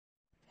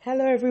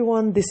Hello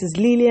everyone, this is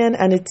Lillian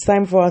and it's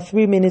time for our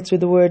 3 minutes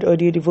with the word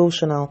audio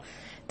devotional.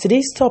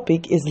 Today's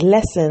topic is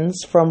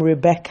lessons from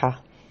Rebecca,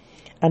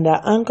 and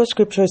our anchor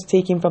scripture is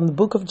taken from the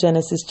book of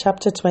Genesis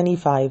chapter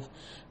 25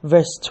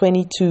 verse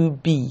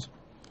 22b.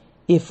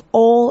 If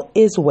all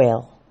is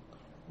well,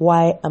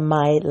 why am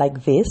I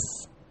like this?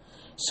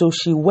 So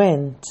she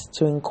went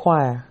to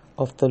inquire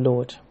of the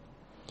Lord.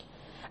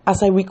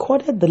 As I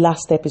recorded the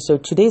last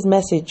episode, today's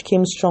message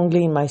came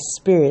strongly in my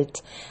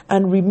spirit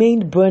and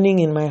remained burning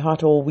in my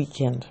heart all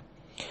weekend.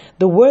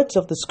 The words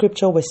of the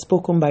scripture were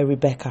spoken by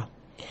Rebecca.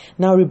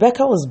 Now,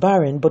 Rebecca was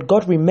barren, but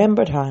God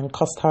remembered her and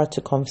caused her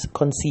to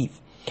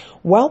conceive.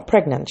 While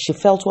pregnant, she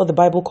felt what the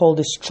Bible called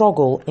a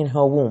struggle in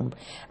her womb,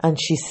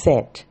 and she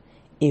said,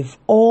 "If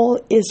all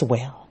is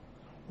well,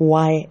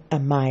 why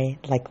am I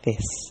like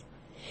this?"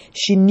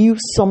 She knew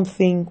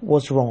something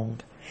was wrong.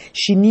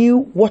 She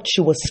knew what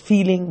she was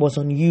feeling was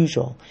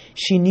unusual.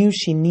 She knew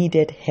she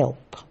needed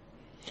help.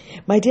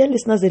 My dear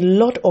listeners, a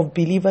lot of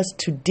believers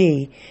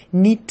today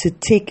need to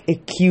take a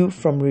cue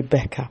from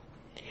Rebecca.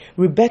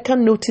 Rebecca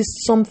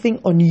noticed something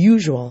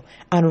unusual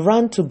and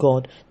ran to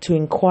God to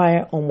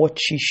inquire on what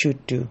she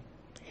should do.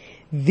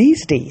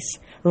 These days,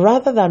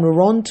 rather than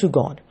run to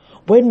God,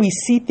 when we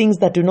see things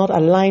that do not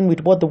align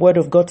with what the Word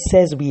of God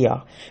says we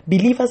are,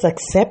 believers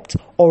accept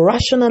or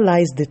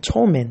rationalize the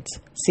torment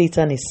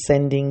Satan is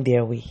sending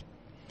their way.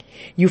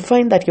 You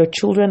find that your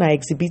children are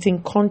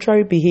exhibiting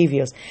contrary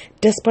behaviors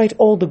despite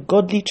all the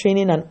godly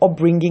training and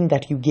upbringing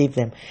that you gave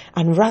them.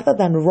 And rather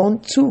than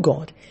run to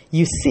God,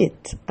 you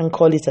sit and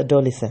call it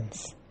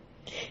adolescence.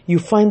 You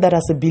find that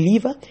as a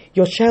believer,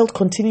 your child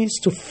continues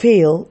to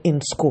fail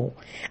in school.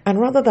 And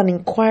rather than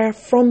inquire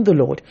from the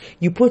Lord,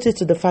 you put it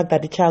to the fact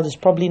that the child is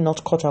probably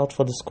not cut out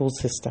for the school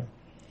system.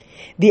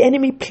 The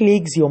enemy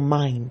plagues your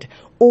mind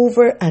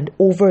over and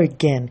over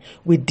again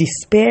with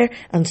despair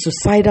and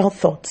suicidal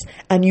thoughts,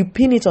 and you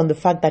pin it on the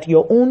fact that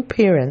your own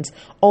parents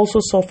also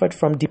suffered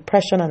from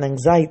depression and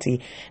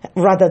anxiety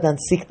rather than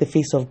seek the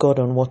face of God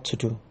on what to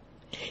do.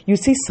 You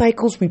see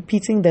cycles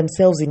repeating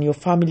themselves in your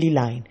family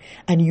line,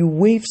 and you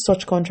wave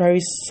such contrary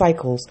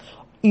cycles,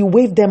 you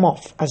wave them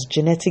off as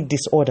genetic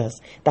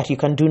disorders that you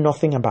can do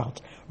nothing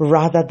about,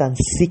 rather than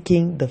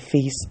seeking the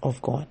face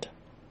of God.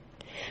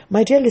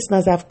 My dear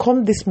listeners, I've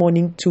come this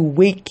morning to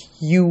wake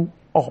you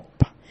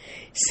up.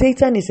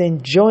 Satan is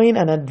enjoying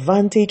an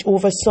advantage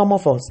over some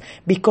of us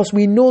because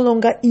we no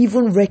longer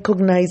even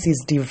recognize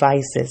his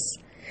devices.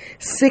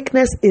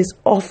 Sickness is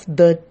of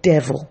the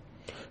devil.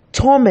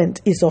 Torment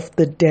is of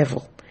the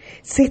devil.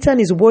 Satan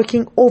is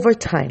working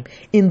overtime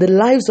in the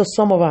lives of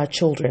some of our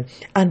children,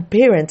 and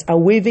parents are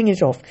waving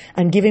it off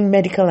and giving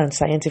medical and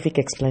scientific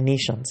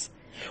explanations.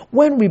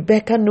 When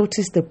Rebecca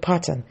noticed the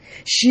pattern,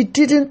 she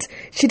didn't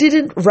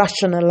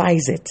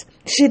rationalize it.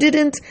 She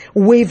didn't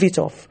wave it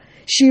off.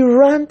 She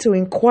ran to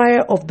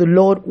inquire of the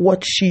Lord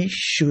what she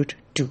should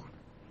do.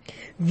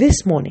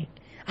 This morning,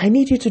 I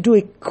need you to do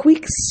a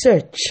quick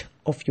search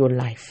of your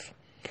life.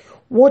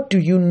 What do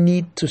you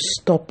need to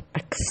stop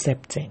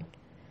accepting?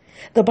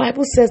 The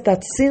Bible says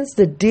that since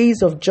the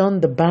days of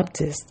John the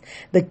Baptist,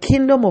 the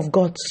kingdom of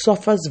God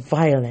suffers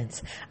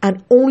violence,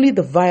 and only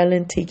the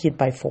violent take it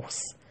by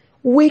force.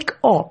 Wake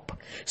up.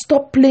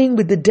 Stop playing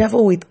with the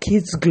devil with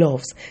kids'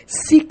 gloves.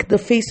 Seek the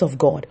face of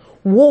God.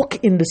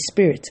 Walk in the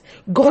Spirit.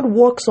 God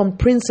works on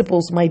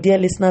principles, my dear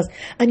listeners,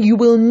 and you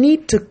will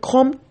need to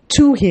come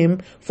to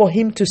Him for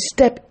Him to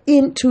step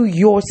into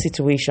your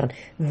situation.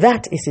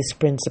 That is His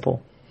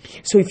principle.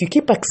 So if you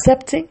keep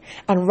accepting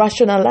and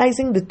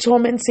rationalizing the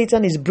torment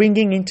Satan is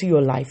bringing into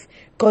your life,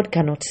 God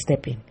cannot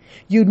step in.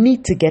 You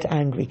need to get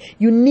angry.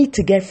 You need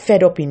to get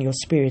fed up in your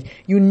spirit.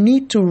 You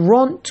need to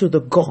run to the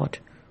God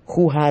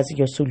who has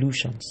your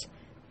solutions.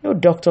 No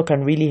doctor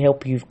can really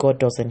help you if God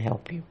doesn't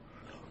help you.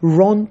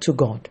 Run to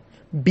God.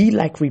 Be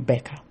like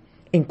Rebecca.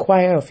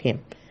 Inquire of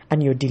Him,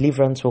 and your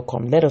deliverance will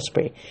come. Let us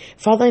pray.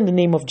 Father, in the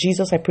name of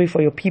Jesus, I pray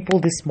for your people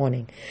this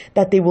morning,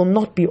 that they will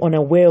not be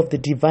unaware of the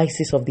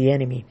devices of the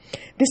enemy.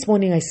 This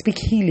morning, I speak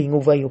healing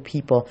over your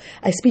people.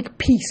 I speak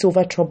peace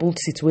over troubled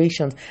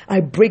situations.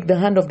 I break the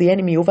hand of the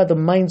enemy over the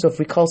minds of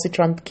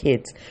recalcitrant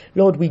kids.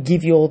 Lord, we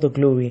give you all the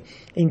glory.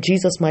 In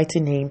Jesus'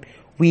 mighty name,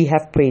 we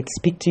have prayed.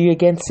 Speak to you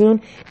again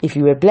soon. If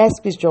you were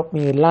blessed, please drop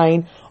me a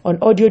line on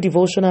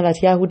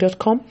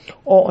audiodevotional@yahoo.com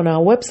or on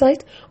our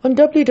website on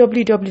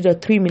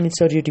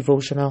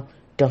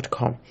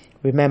www.3minutesaudiodevotional.com.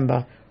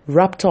 Remember,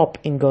 wrapped up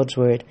in God's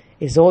Word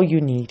is all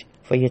you need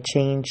for your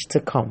change to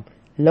come.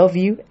 Love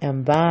you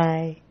and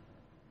bye.